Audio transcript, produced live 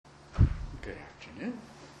Good afternoon.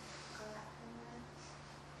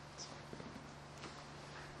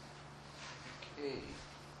 Okay.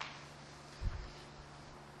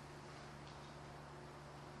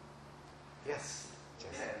 Yes. Yeah,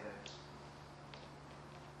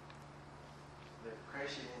 the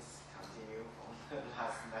questions continue from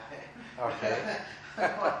last night. Okay.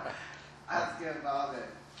 Asking about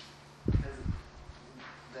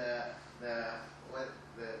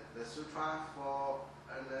the sutra for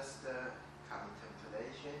earnest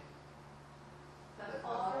contemplation.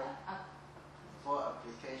 For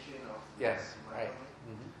application of yes, right.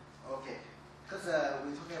 Mm-hmm. Okay, because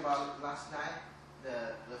we talking about last night.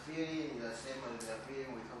 The feeling is the same as the feeling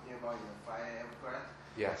we're talking about in the 5 correct?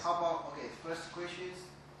 Yes. How about, okay, first question is,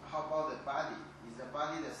 how about the body? Is the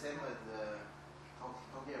body the same as the,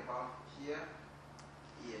 talking about here?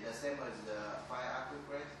 Yeah, the same as the 5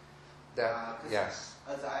 correct? Yes.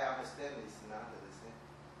 As I understand, it's not the same.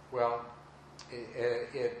 Well,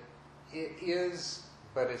 it is,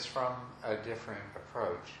 but it's from a different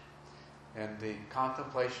approach. And the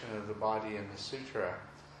contemplation of the body in the sutra,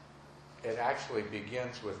 it actually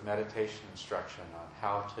begins with meditation instruction on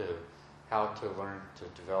how to learn to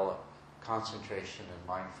develop concentration and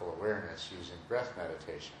mindful awareness using breath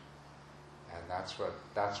meditation. And that's what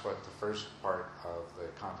the first part of the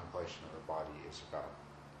contemplation of the body is about.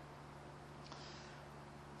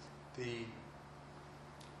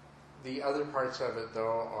 The other parts of it,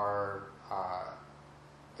 though, are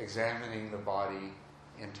examining the body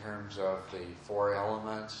in terms of the 4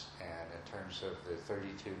 elements and in terms of the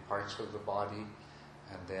 32 parts of the body,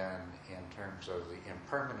 and then in terms of the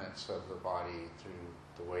impermanence of the body through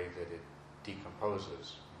the way that it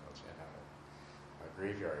decomposes, it's in a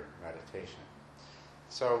graveyard meditation.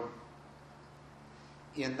 So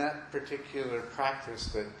in that particular practice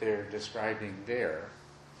that they're describing there,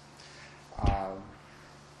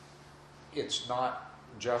 it's not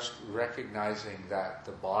just recognizing that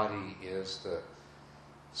the body is the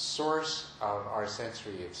source of our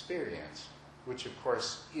sensory experience, which of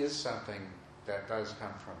course is something that does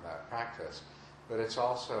come from that practice, but it's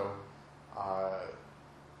also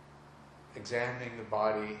examining the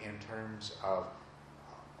body in terms of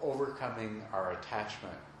overcoming our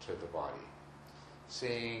attachment to the body,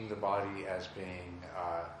 seeing the body as being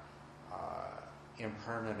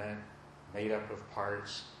impermanent, made up of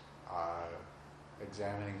parts,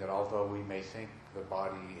 examining that although we may think the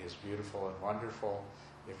body is beautiful and wonderful,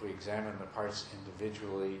 if we examine the parts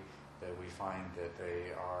individually, that we find that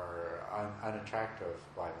they are unattractive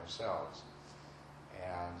by themselves.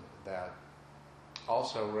 And that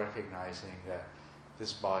also recognizing that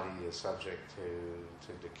this body is subject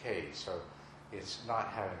to decay. So it's not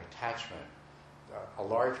having attachment. A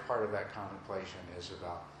large part of that contemplation is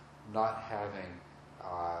about not having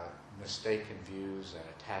mistaken views and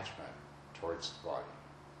attachment towards the body.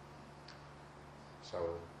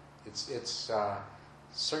 So it's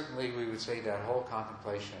certainly we would say that whole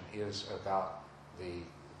contemplation is about the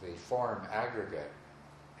form aggregate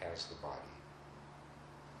as the body.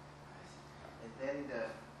 And then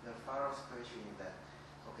the follow-up question is that,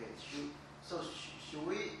 okay, should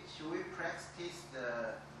we practice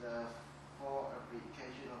the 4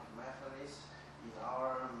 application of mindfulness in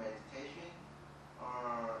our meditation?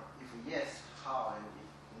 Or if yes, how, and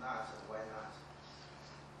if not, why not?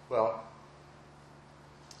 Well,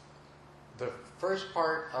 the first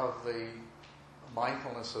part of the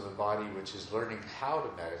mindfulness of the body, which is learning how to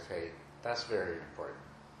meditate, that's very important.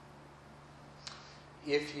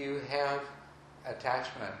 If you have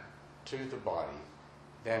attachment to the body,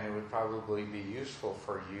 then it would probably be useful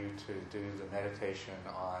for you to do the meditation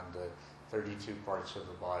on the 32 parts of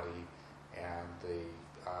the body and the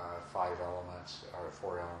 5 elements, or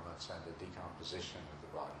 4 elements, and the decomposition of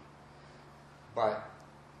the body. But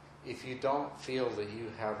if you don't feel that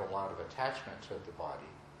you have a lot of attachment to the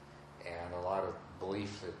body and a lot of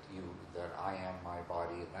belief that I am my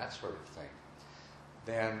body and that sort of thing,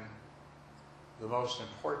 then the most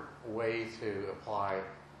important way to apply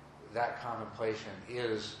that contemplation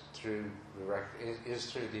is through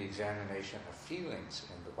the examination of feelings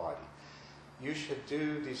in the body. You should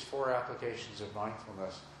do these 4 applications of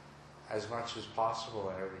mindfulness as much as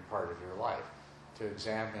possible in every part of your life, to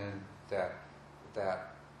examine that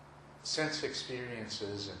sense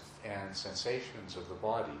experiences and sensations of the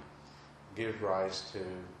body give rise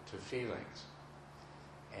to feelings,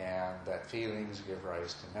 and that feelings give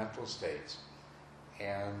rise to mental states.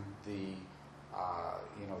 And the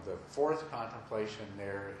 4th contemplation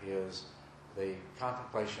there is the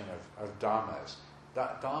contemplation of dhammas.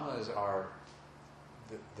 Dhammas are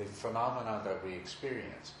the phenomena that we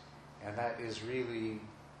experience, and that is really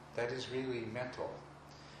mental.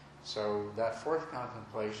 So that fourth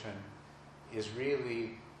contemplation is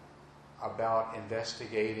really about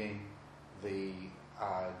investigating the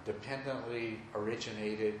dependently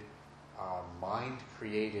originated,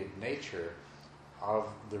 mind-created nature of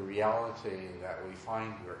the reality that we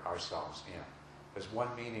find ourselves in. Because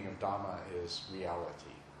one meaning of Dhamma is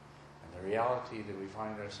reality. And the reality that we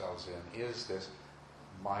find ourselves in is this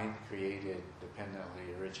mind-created,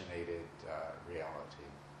 dependently originated reality.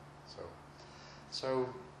 So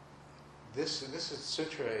this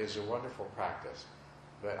sutra is a wonderful practice,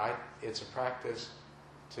 but it's a practice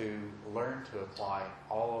to learn to apply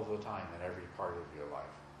all of the time in every part of your life.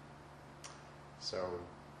 So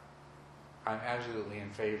I'm absolutely in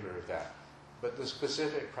favor of that. But the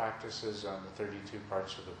specific practices on the 32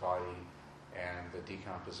 parts of the body and the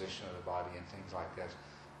decomposition of the body and things like this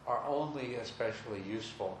are only especially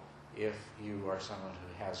useful if you are someone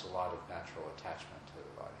who has a lot of natural attachment to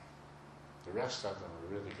the body. The rest of them are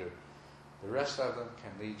really good. The rest of them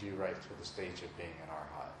can lead you right to the stage of being an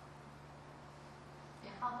arhat.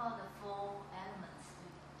 Yeah, how about the four elements?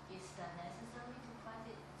 Is that necessary to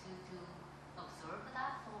practice to observe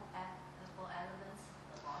that four elements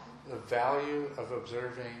of the body? The value of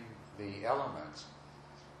observing the elements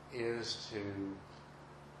is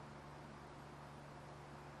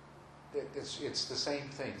it's the same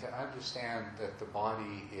thing, to understand that the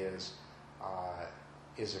body is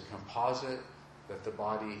a composite, that the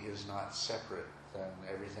body is not separate than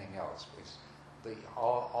everything else.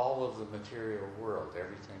 All of the material world,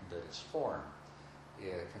 everything that is formed,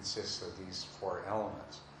 consists of these four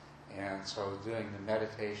elements. And so doing the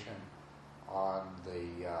meditation on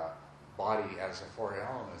the body as the four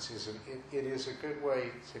elements it is a good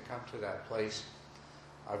way to come to that place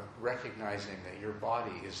of recognizing that your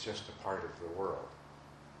body is just a part of the world.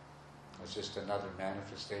 It's just another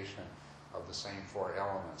manifestation of the same four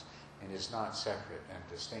elements and is not separate and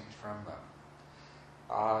distinct from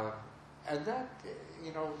them. And that,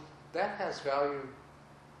 that has value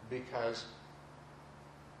because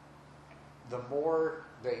the more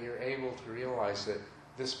that you're able to realize that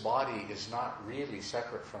this body is not really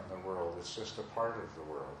separate from the world, it's just a part of the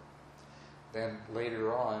world, then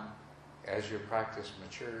later on, as your practice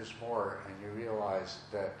matures more and you realize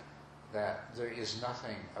that there is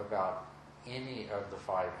nothing about any of the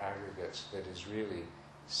five aggregates that is really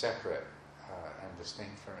separate and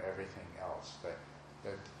distinct from everything else,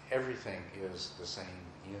 that everything is the same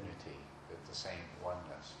unity, the same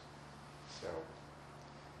oneness. So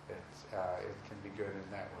it can be good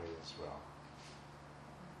in that way as well.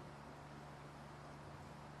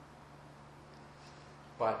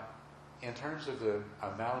 But in terms of the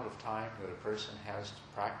amount of time that a person has to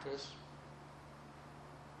practice,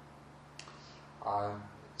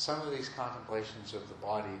 some of these contemplations of the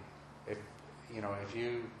body, if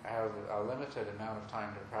you have a limited amount of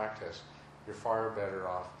time to practice, you're far better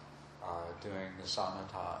off doing the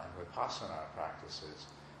samatha and vipassana practices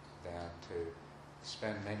than to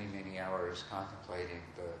spend many, many hours contemplating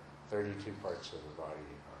the 32 parts of the body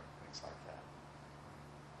or things like that.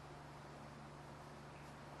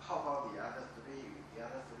 How about the other three? The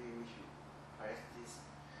other three we should practice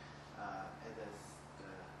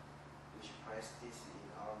we should practice in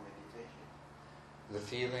our meditation. The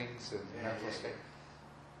feelings and the mental state.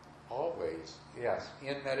 Always, yes,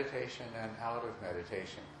 in meditation and out of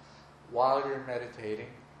meditation. While you're meditating,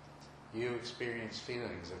 you experience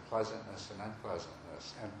feelings of pleasantness and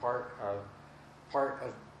unpleasantness. And part of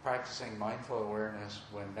practicing mindful awareness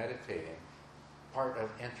when meditating, part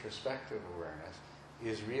of introspective awareness,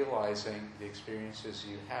 is realizing the experiences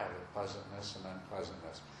you have of pleasantness and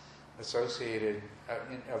unpleasantness associated,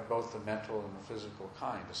 of both the mental and the physical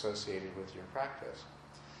kind, associated with your practice.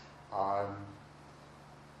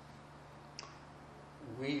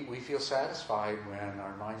 We feel satisfied when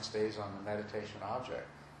our mind stays on the meditation object,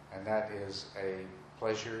 and that is a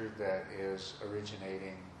pleasure that is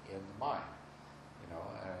originating in the mind,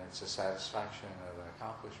 and it's a satisfaction of an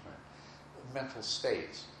accomplishment. Mental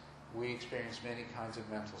states. We experience many kinds of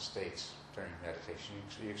mental states during meditation.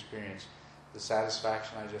 You experience the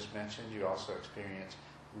satisfaction I just mentioned. You also experience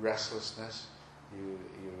restlessness. You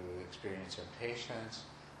experience impatience.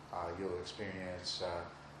 You'll experience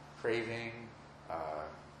craving,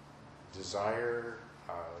 desire.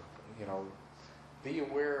 Be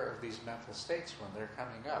aware of these mental states when they're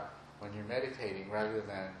coming up, when you're meditating, rather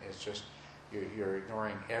than it's just you're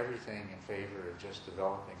ignoring everything in favor of just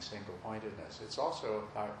developing single-pointedness. It's also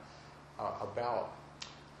about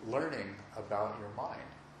learning about your mind.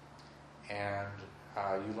 And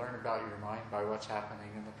you learn about your mind by what's happening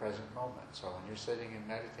in the present moment. So when you're sitting and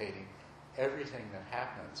meditating, everything that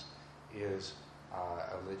happens is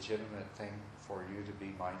a legitimate thing for you to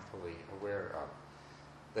be mindfully aware of.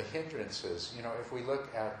 The hindrances, if we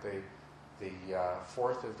look at the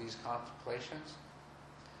fourth of these contemplations,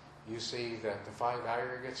 you see that the 5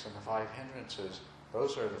 aggregates and the 5 hindrances,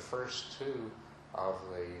 those are the first 2 of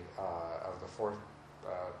the fourth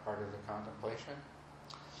part of the contemplation.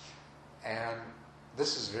 And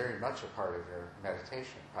this is very much a part of your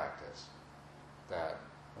meditation practice, that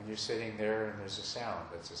when you're sitting there and there's a sound,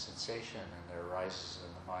 that's a sensation, and there arises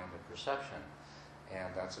in the mind a perception,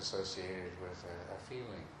 and that's associated with a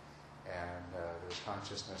feeling, and there's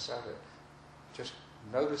consciousness of it. Just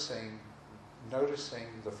noticing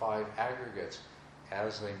the 5 aggregates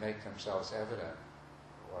as they make themselves evident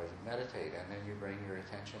while you meditate, and then you bring your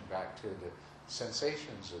attention back to the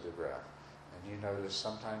sensations of the breath, and you notice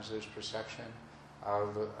sometimes there's perception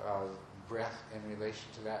of breath in relation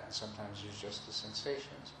to that, and sometimes there's just the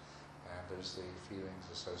sensations, and there's the feelings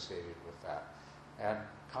associated with that. And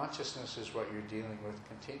consciousness is what you're dealing with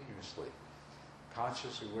continuously.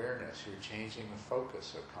 Conscious awareness, you're changing the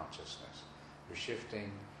focus of consciousness. You're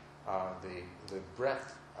shifting the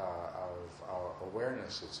breadth of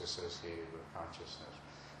awareness that's associated with consciousness.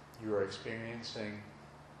 You are experiencing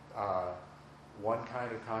one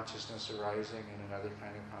kind of consciousness arising and another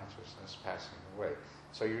kind of consciousness passing away.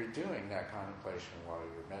 So you're doing that contemplation while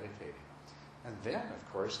you're meditating. And then,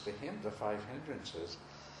 of course, the 5 hindrances.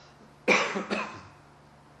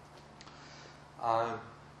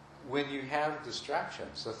 When you have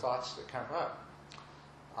distractions, the thoughts that come up,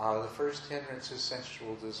 the first hindrance is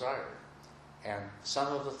sensual desire. And some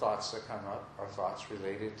of the thoughts that come up are thoughts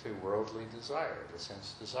related to worldly desire, the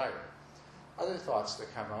sense desire. Other thoughts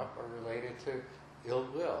that come up are related to ill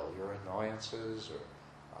will, your annoyances, or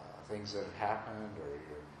things that have happened, or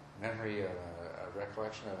your memory of a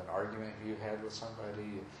recollection of an argument you had with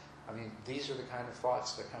somebody. I mean, these are the kind of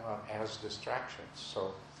thoughts that come up as distractions.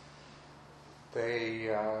 So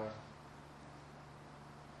the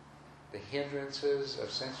hindrances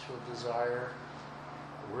of sensual desire,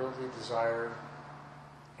 worldly desire,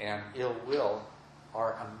 and ill will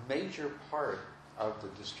are a major part of the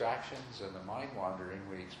distractions and the mind wandering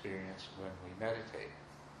we experience when we meditate.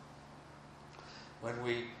 When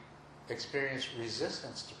we experience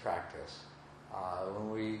resistance to practice,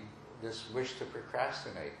 this wish to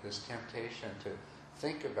procrastinate, this temptation to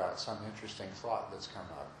think about some interesting thought that's come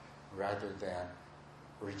up, rather than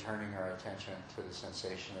returning our attention to the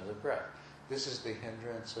sensation of the breath. This is the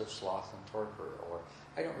hindrance of sloth and torpor, or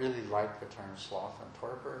I don't really like the term sloth and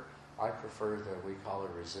torpor. I prefer that we call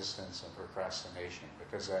it resistance and procrastination,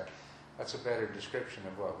 because that's a better description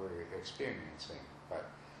of what we're experiencing. But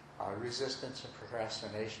resistance and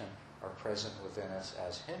procrastination are present within us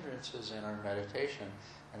as hindrances in our meditation,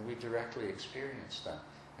 and we directly experience them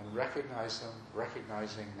and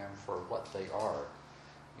recognizing them for what they are.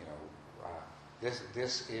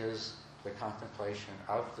 This is the contemplation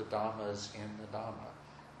of the Dhammas in the Dhamma.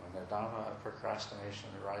 When the Dhamma of procrastination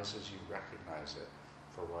arises, you recognize it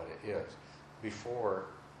for what it is, before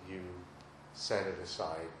you set it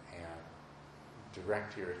aside and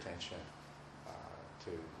direct your attention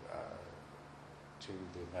to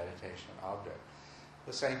the meditation object.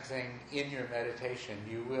 The same thing in your meditation,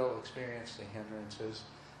 you will experience the hindrances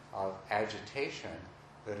of agitation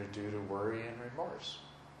that are due to worry and remorse.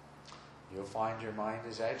 You'll find your mind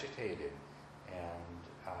is agitated, and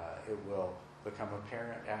it will become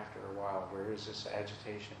apparent after a while, where is this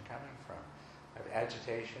agitation coming from? I have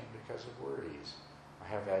agitation because of worries. I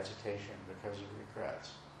have agitation because of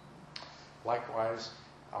regrets. Likewise,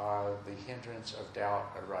 the hindrance of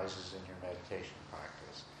doubt arises in your meditation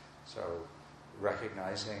practice. So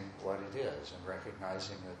recognizing what it is and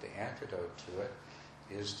recognizing that the antidote to it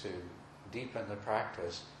is to deepen the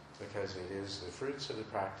practice, because it is the fruits of the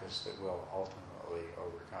practice that will ultimately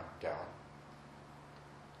overcome doubt.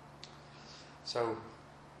 So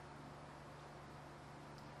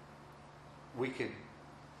we could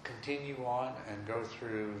continue on and go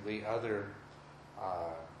through the other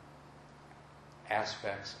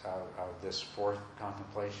aspects of this fourth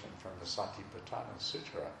contemplation from the Satipatthana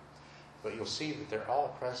Sutra, but you'll see that they're all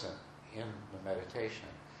present in the meditation.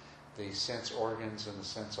 The sense organs and the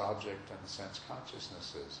sense object and the sense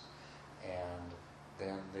consciousnesses, and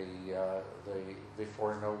then the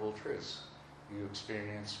Four Noble Truths. You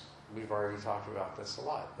experience, we've already talked about this a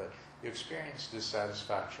lot, but you experience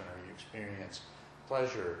dissatisfaction, or you experience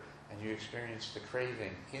pleasure, and you experience the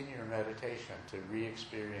craving in your meditation to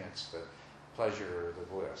re-experience the pleasure or the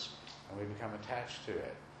bliss, and we become attached to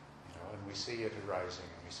it, and we see it arising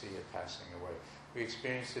and we see it passing away. We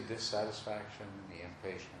experience the dissatisfaction and the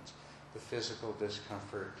impatience, the physical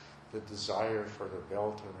discomfort, the desire for the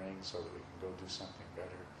bell to ring so that we can go do something better.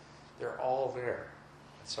 They're all there.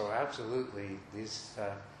 So absolutely, the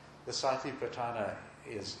Satipatthana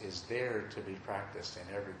is there to be practiced in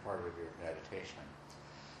every part of your meditation.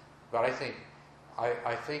 But I think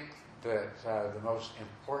that the most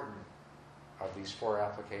important of these 4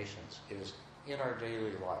 applications is in our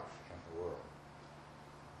daily life in the world.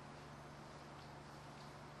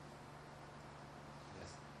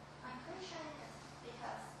 Yes. My question is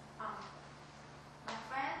because my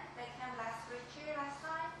friend, they came last retreat last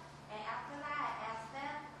time, and after that I asked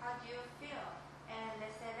them, how do you feel? And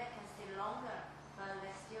they said they can stay longer, but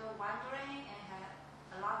they're still wondering and have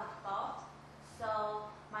a lot of thought. So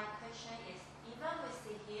my question is, even we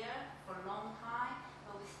sit here for a long time,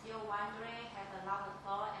 but we're still wondering, have a lot of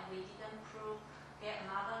thought, and we didn't get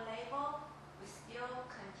another label, we still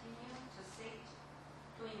continue to sit,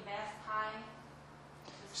 to invest time.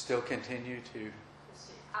 Still continue to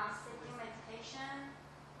Sitting meditation.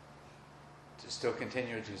 still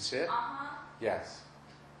continue to sit? Yes.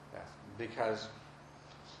 Yes. Because,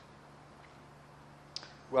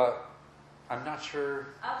 well, I'm not sure.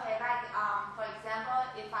 Okay, like for example,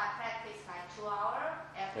 if I practice like 2 hours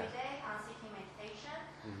every day on sitting meditation,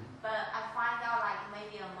 but I find out like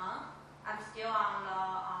maybe a month, I'm still on the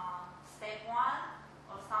step 1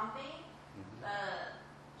 or something,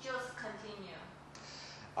 just continue.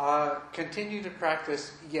 Continue to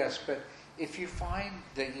practice, yes, but if you find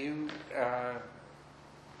that you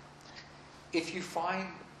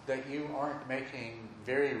aren't making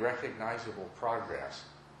very recognizable progress,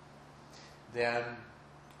 then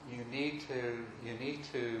you need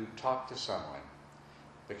to talk to someone,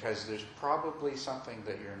 because there's probably something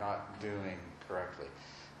that you're not doing correctly.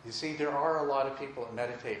 You see, there are a lot of people that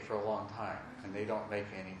meditate for a long time and they don't make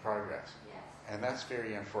any progress. Yes. And that's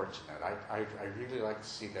very unfortunate. I really like to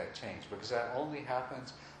see that change, because that only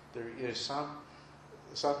happens, there is some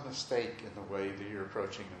mistake in the way that you're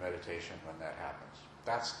approaching the meditation when that happens.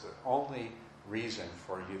 That's the only reason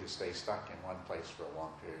for you to stay stuck in one place for a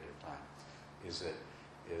long period of time, is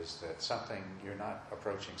that something, you're not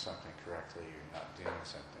approaching something correctly, you're not doing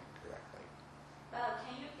something correctly. But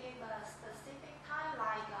can you give a specific time,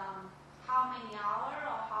 like how many hours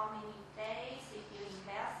or how many days if you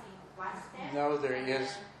invest in one step? No,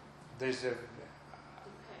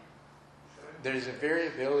 there's a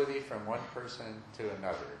variability from one person to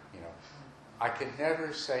another. I could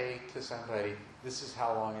never say to somebody, this is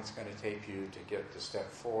how long it's going to take you to get to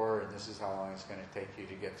step 4, and this is how long it's going to take you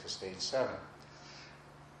to get to stage 7.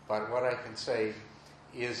 But what I can say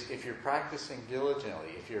is, if you're practicing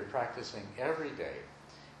diligently, if you're practicing every day,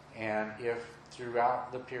 and if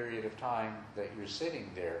throughout the period of time that you're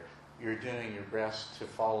sitting there, you're doing your best to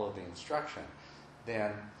follow the instruction,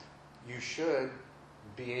 then you should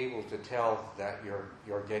be able to tell that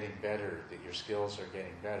you're getting better, that your skills are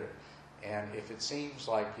getting better. And if it seems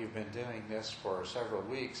like you've been doing this for several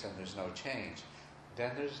weeks and there's no change,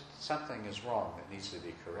 then something is wrong that needs to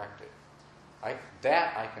be corrected. I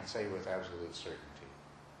can say with absolute certainty.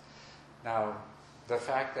 Now, the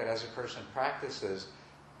fact that as a person practices,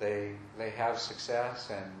 they have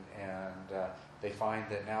success and they find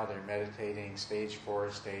that now they're meditating stage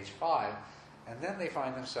 4, stage 5, and then they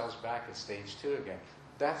find themselves back at stage 2 again.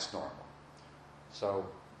 That's normal. So,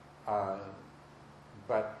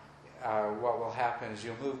 what will happen is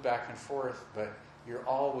you'll move back and forth, but you're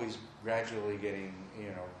always gradually getting,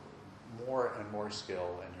 more and more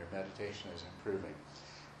skill, and your meditation is improving.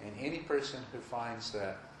 And any person who finds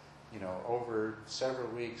that, over several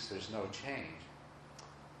weeks there's no change,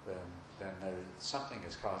 then something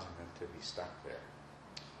is causing them to be stuck there.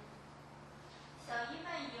 So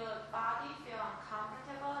even your body feel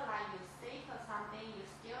uncomfortable, like you sick or something, you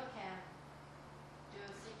still can do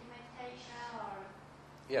sitting meditation or?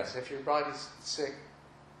 Yes, if your body's sick,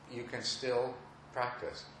 you can still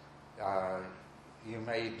practice. You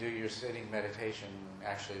may do your sitting meditation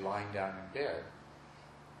actually lying down in bed,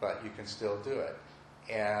 but you can still do it.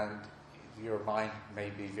 And your mind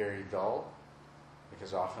may be very dull,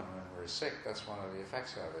 because often when we're sick, that's one of the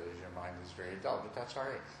effects of it, is your mind is very dull. But that's all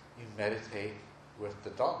right. You meditate with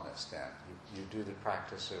the dullness then. You do the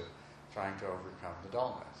practice of trying to overcome the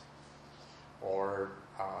dullness. Or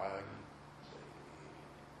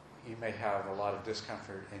you may have a lot of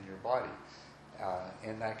discomfort in your body.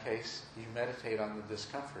 In that case, you meditate on the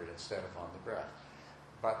discomfort instead of on the breath.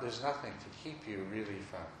 But there's nothing to keep you really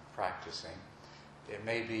from practicing. It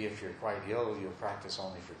may be if you're quite ill, you'll practice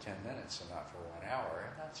only for 10 minutes and not for 1 hour,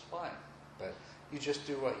 and that's fine. But you just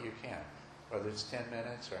do what you can, whether it's 10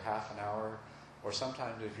 minutes or half an hour, or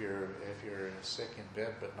sometimes if you're sick in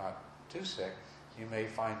bed but not too sick, you may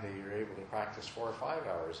find that you're able to practice 4 or 5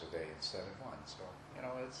 hours a day instead of 1. So,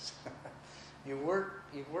 it's you work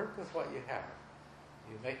with what you have.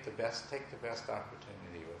 You take the best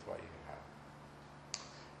opportunity with what you have.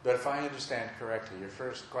 But if I understand correctly, your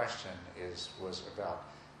first question was about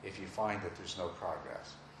if you find that there's no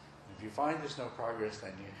progress. If you find there's no progress,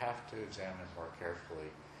 then you have to examine more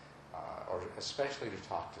carefully, or especially to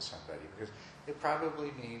talk to somebody, because it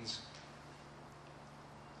probably means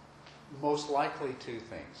most likely 2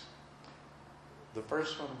 things. The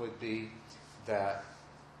first one would be that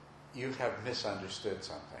you have misunderstood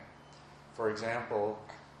something. For example,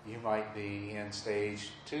 you might be in stage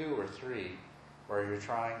 2 or 3 where you're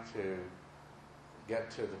trying to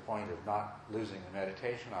get to the point of not losing the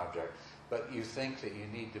meditation object, but you think that you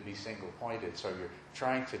need to be single-pointed, so you're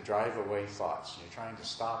trying to drive away thoughts. You're trying to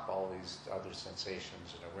stop all these other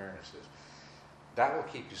sensations and awarenesses. That will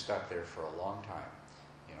keep you stuck there for a long time.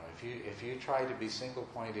 If you try to be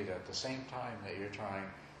single-pointed at the same time that you're trying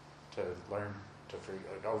to learn to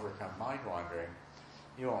overcome mind wandering,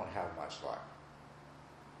 you won't have much luck.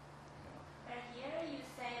 But here you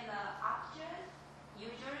say the object,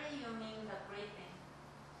 usually you mean the breathing.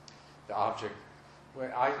 The object,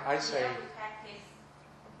 when I say, Yeah, we practice.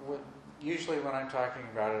 usually when I'm talking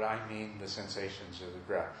about it, I mean the sensations of the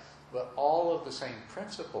breath. But all of the same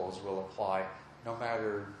principles will apply no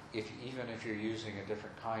matter even if you're using a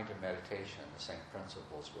different kind of meditation, the same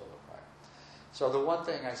principles will apply. So the one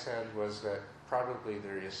thing I said was that probably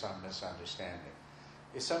there is some misunderstanding.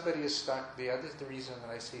 If somebody is stuck, the reason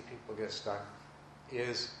that I see people get stuck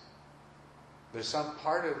is there's some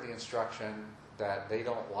part of the instruction that they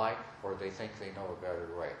don't like, or they think they know a better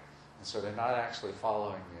way. And so they're not actually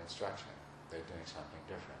following the instruction. They're doing something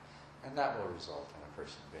different. And that will result in a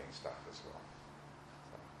person being stuck as well.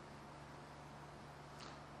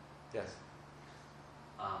 Yes?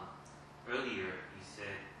 Earlier, you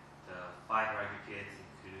said the 5 aggregates,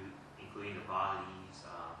 including the bodies,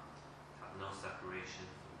 have no separation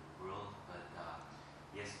from the world. But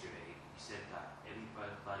yesterday, you said that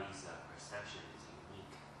everybody's perception is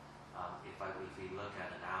unique. If we look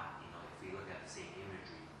at an app, if we look at the same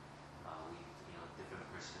imagery, different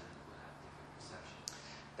person would have different perception.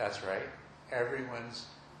 That's right.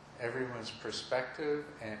 Everyone's perspective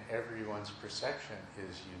and everyone's perception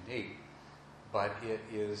is unique, but it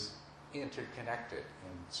is interconnected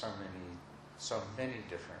in so many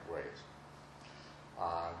different ways.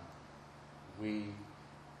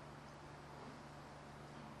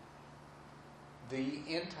 The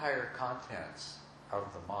entire contents of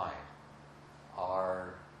the mind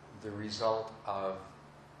are the result of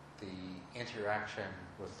the interaction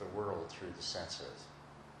with the world through the senses.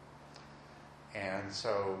 And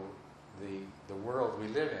so the world we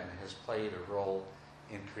live in has played a role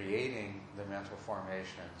in creating the mental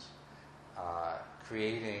formations,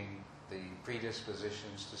 creating the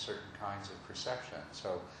predispositions to certain kinds of perception.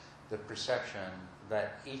 So the perception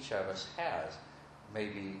that each of us has may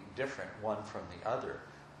be different one from the other,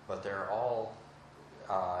 but they're all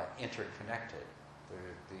interconnected.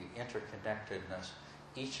 The interconnectedness,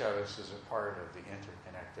 each of us is a part of the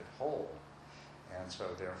interconnected whole. And so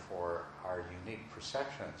therefore our unique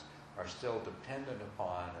perceptions are still dependent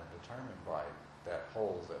upon and determined by that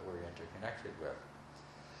whole that we're interconnected with.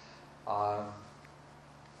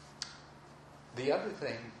 The other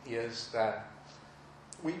thing is that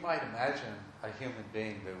we might imagine a human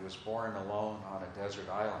being that was born alone on a desert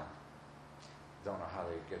island. Don't know how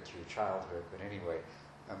they get through childhood, but anyway,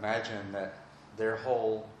 imagine that their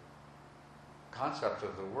whole concept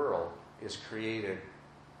of the world is created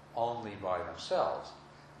only by themselves.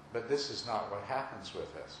 But this is not what happens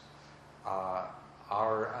with us.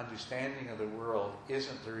 Our understanding of the world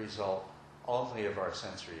isn't the result only of our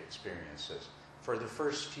sensory experiences. For the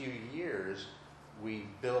first few years, we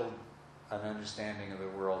build an understanding of the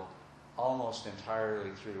world almost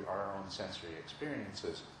entirely through our own sensory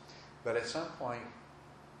experiences. But at some point,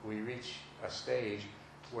 we reach a stage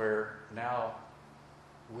where now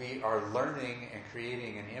we are learning and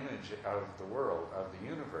creating an image of the world, of the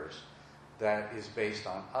universe, that is based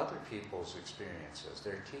on other people's experiences.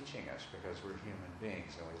 They're teaching us because we're human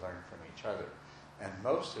beings and we learn from each other. And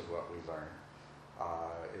most of what we learn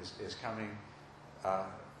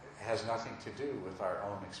has nothing to do with our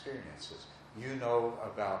own experiences. You know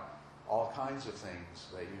about all kinds of things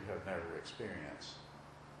that you have never experienced.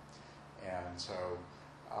 And so,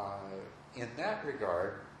 in that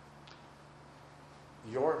regard,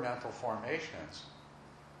 your mental formations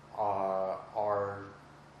are,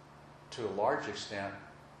 to a large extent,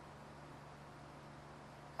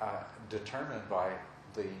 determined by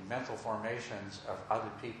the mental formations of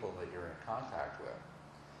other people that you're in contact with.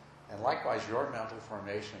 And likewise, your mental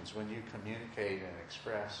formations, when you communicate and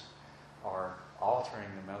express, are altering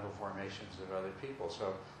the mental formations of other people.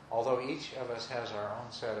 So although each of us has our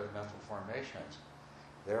own set of mental formations,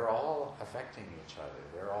 they're all affecting each other.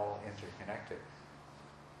 They're all interconnected.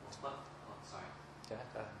 Sorry.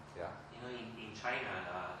 Yeah. In China,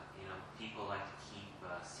 people like to keep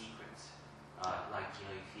secrets.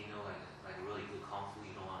 If you know like really good kung fu,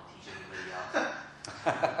 you don't want to teach anybody else.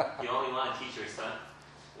 You only want to teach your son.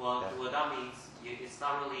 Well, that means it's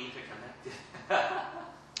not really interconnected.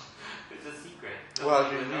 It's a secret. Well,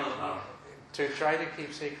 Nobody would know about it. to try to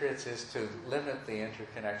keep secrets is to limit the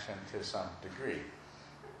interconnection to some degree.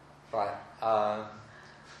 But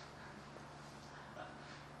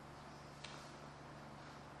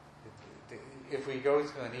if we go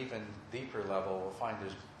to an even deeper level, we'll find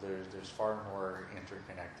there's far more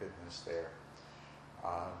interconnectedness there.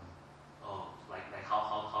 Like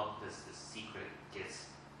how this secret gets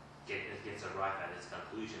arrived at its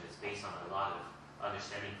conclusion is based on a lot of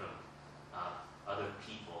understanding from other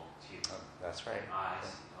people too. That's right. I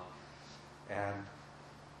see. And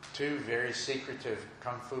two very secretive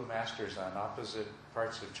kung fu masters on opposite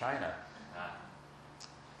parts of China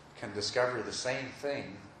can discover the same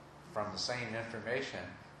thing from the same information,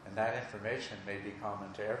 and that information may be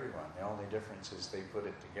common to everyone. The only difference is they put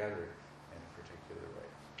it together in a particular way.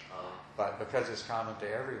 But because it's common to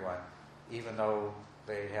everyone, even though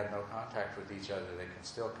they had no contact with each other, they can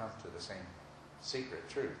still come to the same secret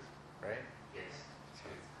truth, right? Yes.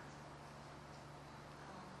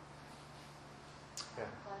 Yeah.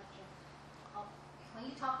 Question. When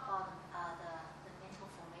you talk about the mental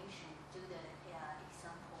formation, do the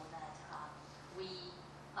example that we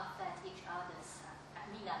affect each other's.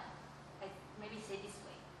 Maybe say this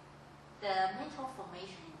way: the mental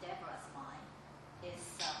formation in Deborah's mind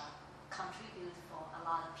is contribute for a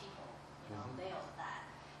lot of people. They know that.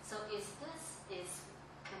 So can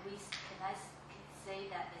I say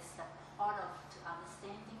that it's the part of to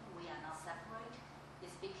understanding we are not separate?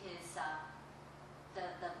 Is because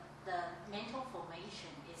the mental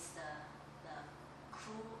formation is the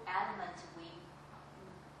cruel element we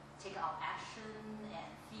take our action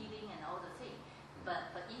and feeling and all the things.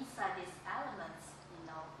 But inside these elements,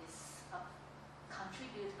 is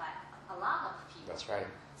contributed by a lot of people. That's right.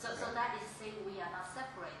 So that is saying we are not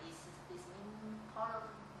separate. Is mean part of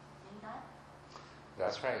that?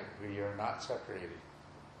 That's right. We are not separated.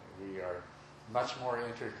 We are much more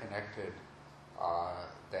interconnected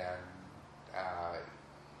than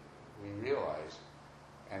we realize.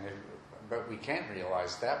 But we can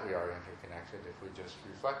realize that we are interconnected if we just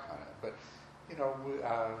reflect on it. But,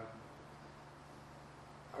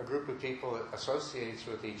 a group of people that associates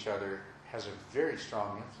with each other has a very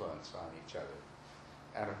strong influence on each other.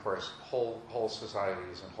 And of course, whole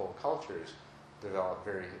societies and whole cultures develop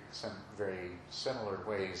very similar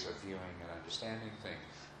ways of viewing and understanding things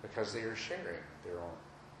because they are sharing their own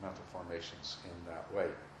mental formations in that way.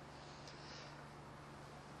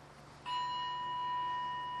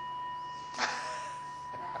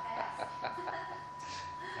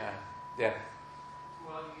 Yeah.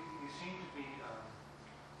 Well, you seem to be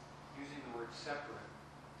using the word separate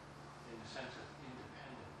in the sense of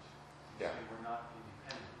independent. You say we're not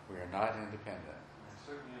independent. We are not independent. And I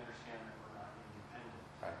certainly understand that we're not independent.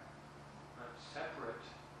 Right. But separate,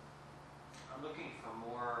 I'm looking for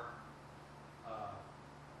more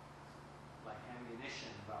like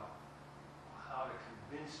ammunition about how to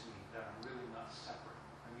convince me that I'm really not separate.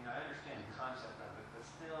 I mean, I understand the concept of it, but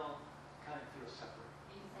still kind of feels separate.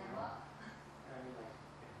 I mean, like,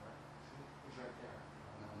 he's right there,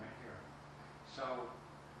 right here. So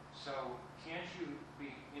can't you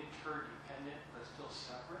be interdependent but still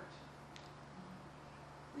separate?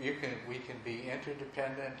 We can be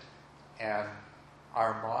interdependent, and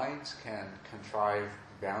our minds can contrive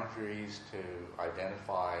boundaries to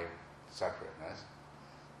identify separateness.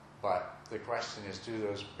 But the question is, do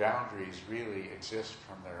those boundaries really exist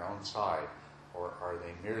from their own side, or are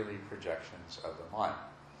they merely projections of the mind?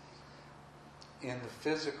 In the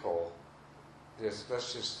physical, let's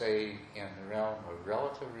just stay in the realm of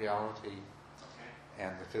relative reality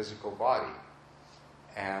and the physical body.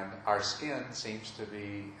 And our skin seems to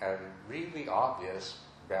be a really obvious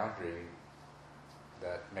boundary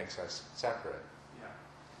that makes us separate. Yeah.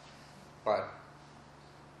 But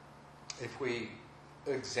if we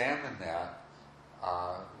examine that,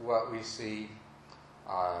 what we see,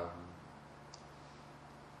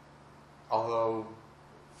 although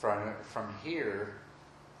from here,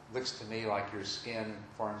 looks to me like your skin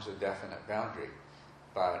forms a definite boundary.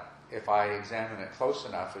 But if I examine it close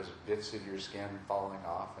enough, there's bits of your skin falling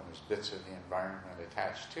off and there's bits of the environment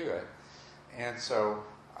attached to it. And so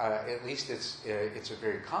at least it's a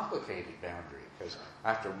very complicated boundary, because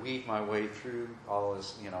I have to weave my way through all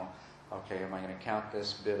this, okay, am I going to count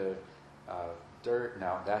this bit of dirt?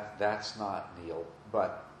 No, that's not Neil,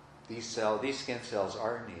 but these skin cells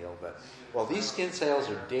are Neil, but, well, these skin cells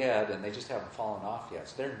are dead and they just haven't fallen off yet,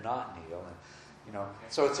 so they're not Neil, and,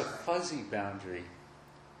 so it's a fuzzy boundary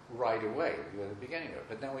right away at the beginning of it.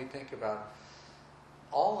 But then we think about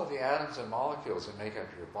all of the atoms and molecules that make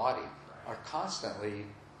up your body are constantly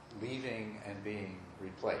leaving and being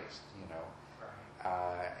replaced,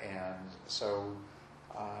 and so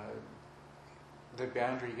the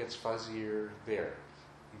boundary gets fuzzier there.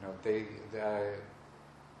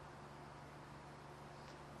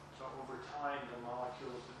 So over time, the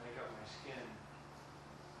molecules that make up my skin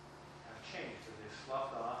have changed. So they've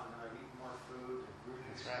sloughed off, and then I've eaten more food, and grew new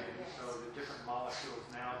That's skin. right. Yes. So they're different molecules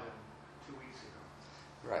now than 2 weeks ago.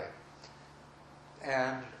 Right.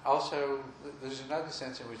 And also, there's another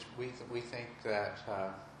sense in which we think that,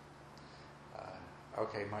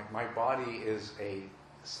 okay, my body is a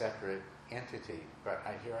separate entity, but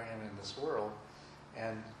here I am in this world,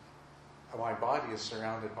 and my body is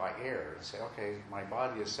surrounded by air. And say, okay, my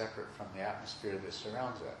body is separate from the atmosphere that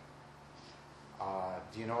surrounds it.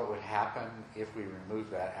 Do you know what would happen if we remove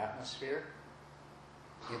that atmosphere?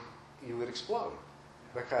 You would explode,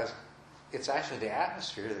 because it's actually the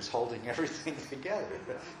atmosphere that's holding everything together.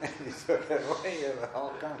 And you took it away, it would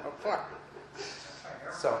all come apart.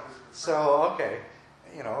 So okay,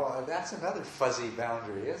 that's another fuzzy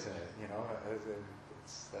boundary, isn't it?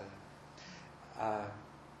 It's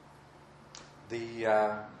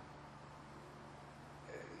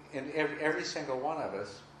in every single one of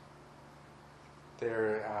us,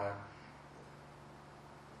 there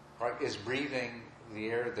is breathing the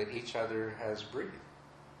air that each other has breathed.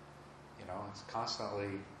 It's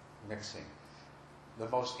constantly mixing. The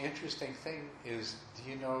most interesting thing is, do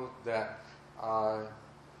you know that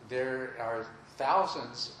there are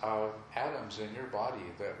thousands of atoms in your body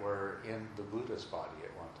that were in the Buddha's body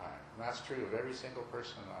at one time? And that's true of every single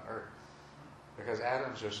person on Earth. Because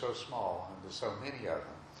atoms are so small, and there's so many of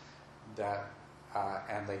them, that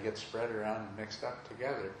and they get spread around and mixed up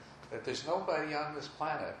together, that there's nobody on this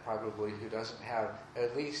planet probably who doesn't have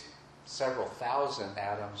at least several thousand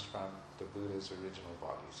atoms from the Buddha's original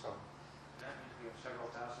body. So That means we have several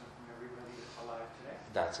thousand from everybody that's alive today.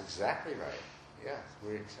 that's exactly right. Yes,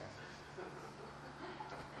 we're exactly.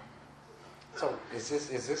 So is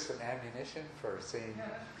this an ammunition for seeing? Yeah,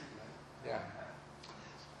 that's pretty good. Yeah.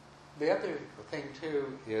 The other thing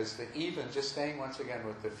too is that even just staying once again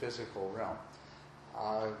with the physical realm,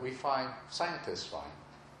 scientists find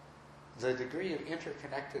the degree of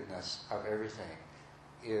interconnectedness of everything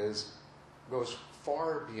goes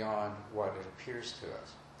far beyond what it appears to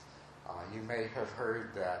us. You may have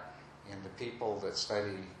heard that in the people that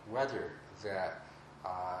study weather, that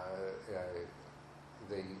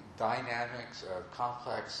the dynamics of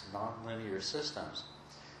complex nonlinear systems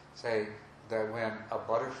say that when a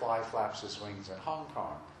butterfly flaps its wings in Hong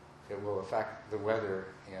Kong, it will affect the weather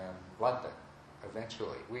in London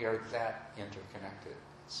eventually. We are that interconnected.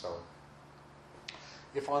 So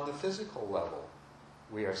if on the physical level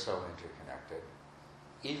we are so interconnected,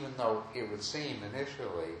 even though it would seem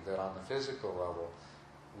initially that on the physical level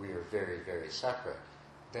we are very, very separate,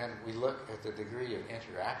 then we look at the degree of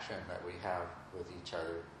interaction that we have with each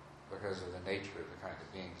other because of the nature of the kind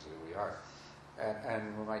of beings that we are.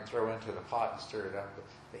 And we might throw into the pot and stir it up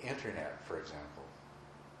the internet, for example,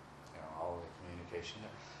 all the communication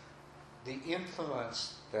there. The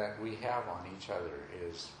influence that we have on each other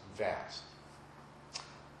is vast.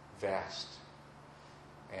 Vast.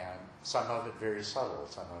 And some of it very subtle,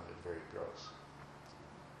 some of it very gross.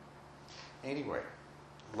 Anyway,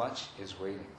 lunch is waiting